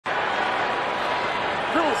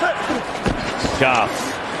Goff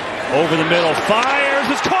over the middle, fires,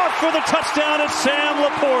 it's caught for the touchdown. It's Sam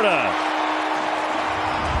Laporta.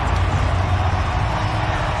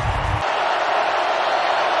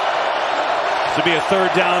 To be a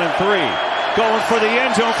 3rd down and 3. Going for the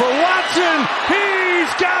end zone for Watson.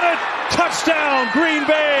 He's got it. Touchdown, Green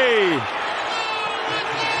Bay.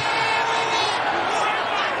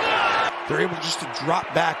 They're able just to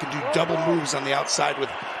drop back and do double moves on the outside with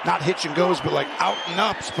not hitch and goes, but like out and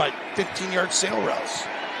ups by 15-yard sail routes.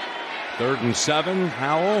 3rd and 7,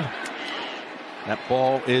 Howell. That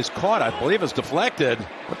ball is caught. I believe it's deflected.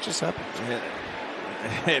 What just happened?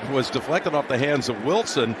 It was deflected off the hands of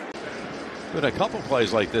Wilson. Been a couple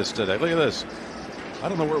plays like this today. Look at this. I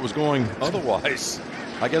don't know where it was going otherwise.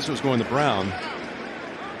 I guess it was going to Brown.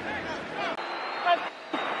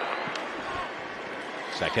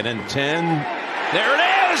 2nd and 10. There it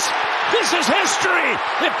is. This is history.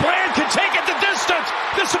 If Bland can take it the distance,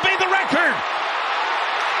 this will be the record.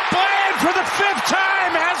 Bland for the 5th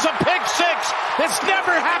time has a pick 6. It's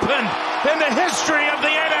never happened in the history of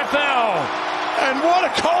the NFL. And what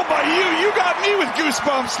a call by you. You got me with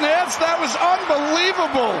goosebumps, Nance. That was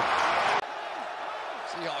unbelievable.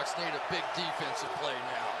 Seahawks need a big defensive play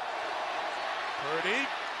now. Purdy,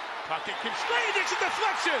 pocket constrained. It's a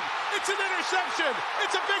deflection. It's an interception.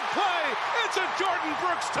 It's a big play. It's a Jordan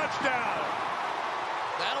Brooks touchdown.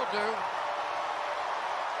 That'll do.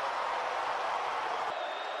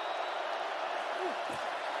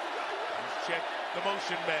 Check the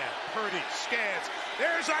motion man. Purdy scans.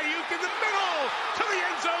 There's Ayuk in the middle to the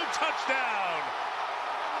end zone, touchdown.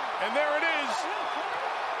 And there it is.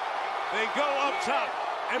 They go up top,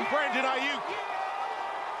 and Brandon Ayuk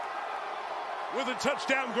with a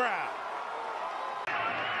touchdown grab.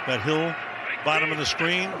 That Hill, bottom of the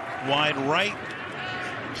screen, wide right.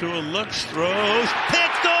 Tua looks, throws,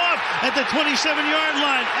 picked off at the 27-yard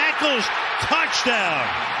line. Echols, touchdown.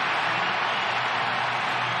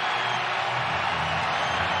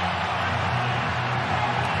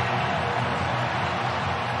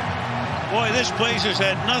 Boy, this place has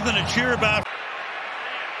had nothing to cheer about.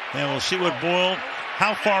 And we'll see what Boyle,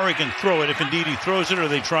 how far he can throw it, if indeed he throws it, or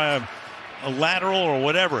they try a lateral or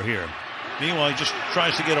whatever here. Meanwhile, he just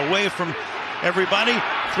tries to get away from everybody,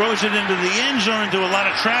 throws it into the end zone, into a lot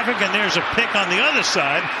of traffic, and there's a pick on the other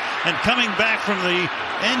side. And coming back from the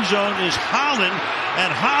end zone is Holland,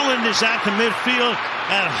 and Holland is out to midfield,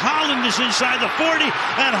 and Holland is inside the 40,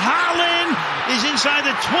 and Holland is inside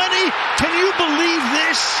the 20. Can you believe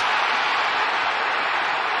this?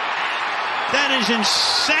 That is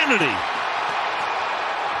insanity.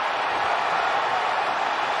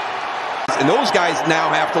 And those guys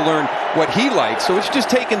now have to learn what he likes, so it's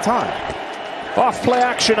just taking time. Off play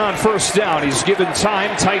action on 1st down. He's given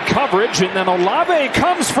time, tight coverage, and then Olave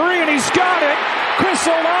comes free, and he's got it. Chris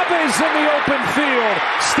Olave's in the open field.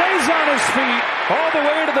 Stays on his feet all the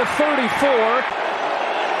way to the 34.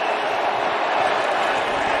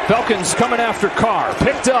 Falcons coming after Carr.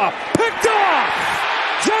 Picked up. Picked off!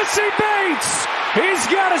 Jesse Bates! He's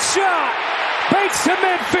got a shot! Bates to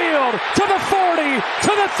midfield, to the 40,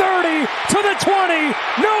 to the 30, to the 20.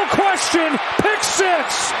 No question. Pick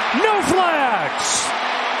 6. No flags.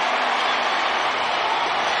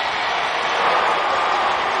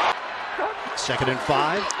 Second and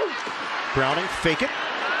 5. Browning, fake it.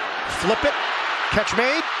 Flip it. Catch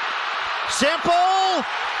made. Sample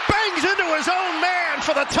bangs into his own man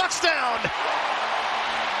for the touchdown.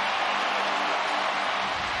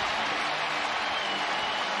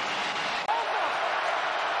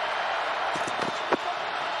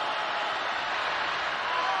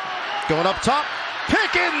 Going up top,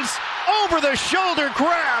 Pickens over the shoulder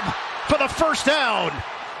grab for the 1st down.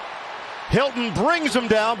 Hilton brings him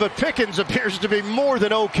down, but Pickens appears to be more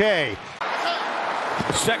than okay.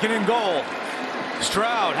 2nd and goal.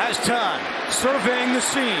 Stroud has time, surveying the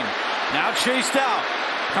scene. Now chased out,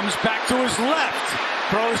 comes back to his left,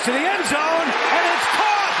 throws to the end zone, and it's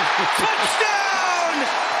caught! Touchdown!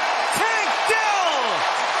 Tank Dell!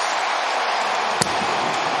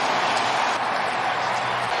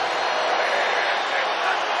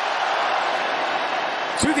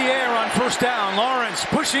 To the air on 1st down. Lawrence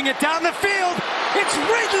pushing it down the field. It's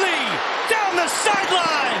Ridley down the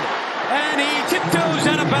sideline. And he tiptoes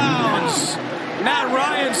out of bounds. Matt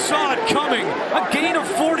Ryan saw it coming. A gain of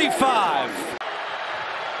 45.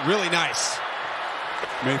 Really nice.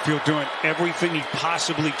 Mayfield doing everything he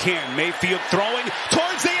possibly can. Mayfield throwing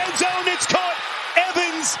towards the end zone. It's caught.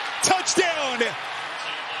 Evans, touchdown.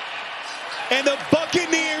 And the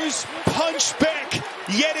Buccaneers punch back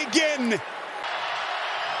yet again.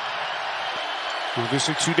 Well, this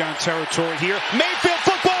is 2-down territory here. Mayfield,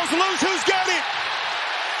 football's loose. Who's got it?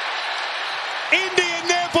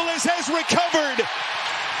 recovered.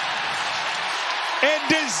 And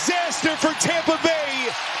disaster for Tampa Bay.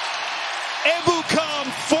 Ebukam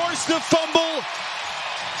forced the fumble,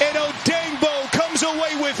 and Odengbo comes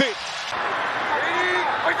away with it.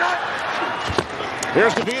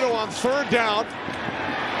 Here's DeVito on third down.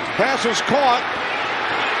 Pass is caught.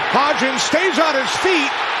 Hodgins stays on his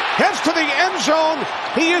feet, heads to the end zone.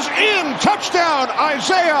 He is in. Touchdown,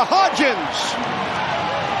 Isaiah Hodgins.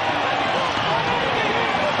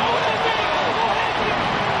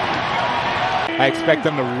 I expect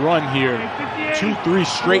them to run here. 2-3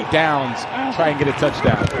 straight downs, try and get a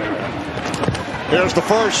touchdown. Here's the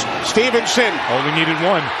first. Stevenson. Only needed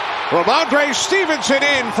one. Ramondre Stevenson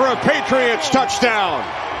in for a Patriots touchdown.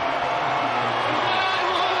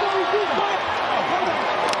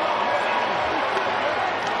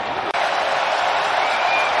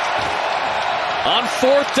 On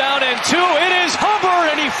 4th down and 2, it is Hubbard,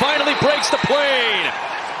 and he finally breaks the plane.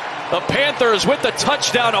 The Panthers with the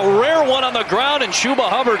touchdown, a rare one on the ground, and Chuba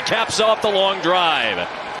Hubbard caps off the long drive.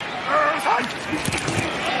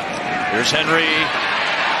 Here's Henry.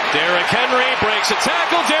 Derrick Henry breaks a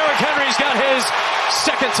tackle. Derrick Henry's got his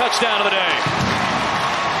second touchdown of the day.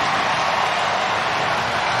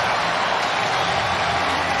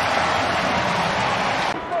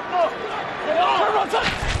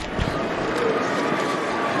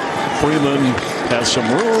 Freeman has some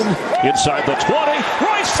room inside the 20.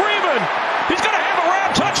 Royce Freeman! He's going to have a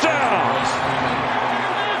Ram touchdown!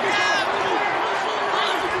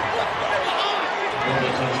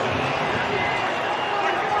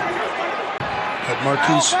 Got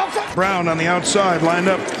Marquise Brown on the outside, lined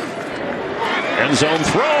up. End zone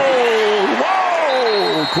throw!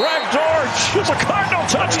 Whoa! Greg Dortch! It's a Cardinal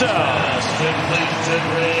touchdown!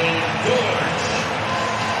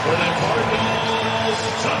 For the Cardinals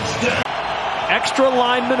touchdown. Extra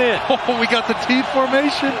lineman in. Oh, we got the T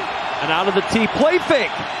formation. And out of the T, play fake.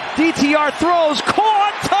 DTR throws,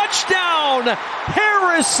 caught, touchdown!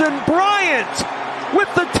 Harrison Bryant with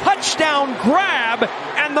the touchdown grab,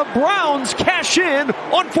 and the Browns cash in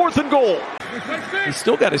on 4th and goal. He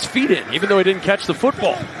still got his feet in, even though he didn't catch the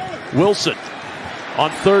football. Wilson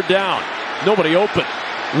on 3rd down. Nobody open.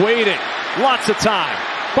 Waiting. Lots of time.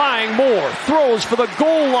 Buying more. Throws for the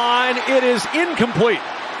goal line. It is incomplete.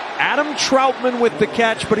 Adam Troutman with the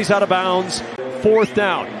catch, but he's out of bounds. 4th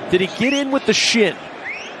down. Did he get in with the shin?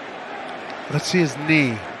 Let's see his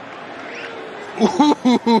knee.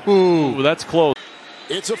 Ooh, that's close.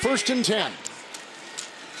 It's a 1st and 10.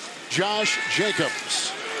 Josh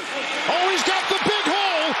Jacobs. Oh, he's got the big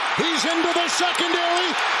hole. He's into the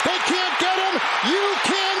secondary. They can't get him. You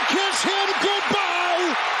can kiss him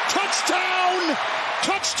goodbye. Touchdown.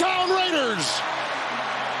 Touchdown Raiders.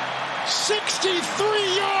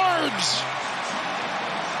 63 yards.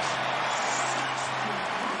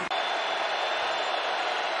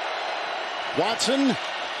 Watson,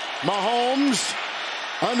 Mahomes,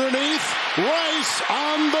 underneath, Rice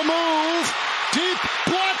on the move, deep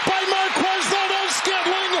block by Marquez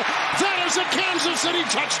Valdes-Scantling. That is a Kansas City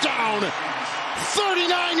touchdown.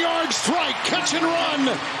 39-yard strike, catch and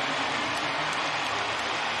run.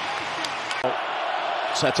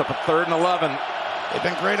 Sets up a 3rd and 11. They've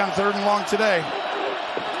been great on 3rd and long today.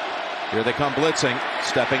 Here they come blitzing,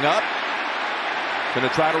 stepping up. Going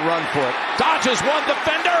to try to run for it. Dodges one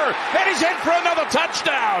defender, and he's in for another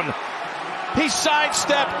touchdown. He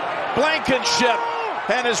sidestepped Blankenship,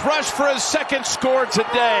 and has rushed for his 2nd score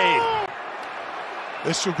today.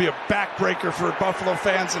 This would be a backbreaker for Buffalo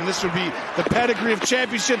fans, and this would be the pedigree of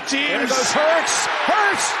championship teams. There goes Hurts.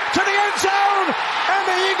 Hurts to the end zone, and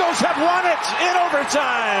the Eagles have won it in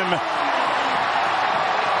overtime.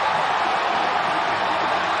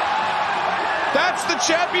 That's the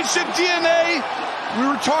championship DNA we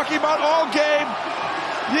were talking about all game.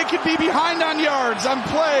 You could be behind on yards, on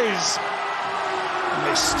plays, and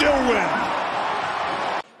they still win.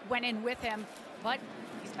 Went in with him, but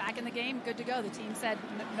he's back in the game, good to go. The team said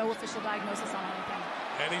no official diagnosis on anything.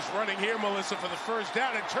 And he's running here, Melissa, for the 1st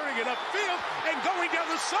down and turning it upfield and going down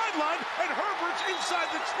the sideline. And Herbert's inside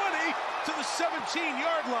the 20 to the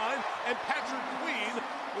 17-yard line. And Patrick Queen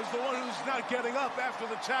was the one who's not getting up after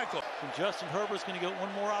the tackle. And Justin Herbert's going to get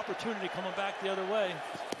one more opportunity coming back the other way.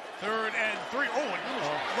 3rd and 3. Oh, and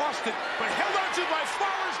almost lost it, but held on to by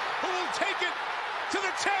Flowers, who will take it to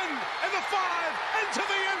the 10 and the 5 and to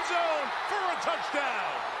the end zone for a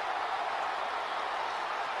touchdown.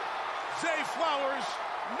 Zay Flowers,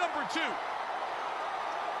 number 2.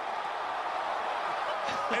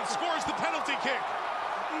 And scores the penalty kick.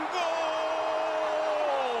 Goal!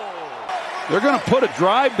 They're going to put a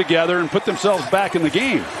drive together and put themselves back in the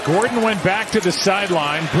game. Gordon went back to the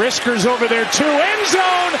sideline. Brisker's over there too. End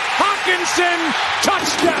zone. Hockenson.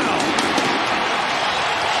 Touchdown.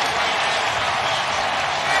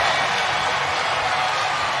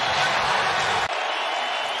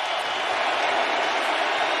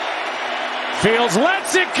 Fields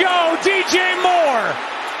lets it go. DJ Moore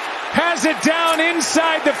has it down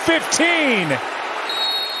inside the 15.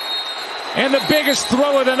 And the biggest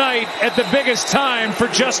throw of the night at the biggest time for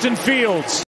Justin Fields.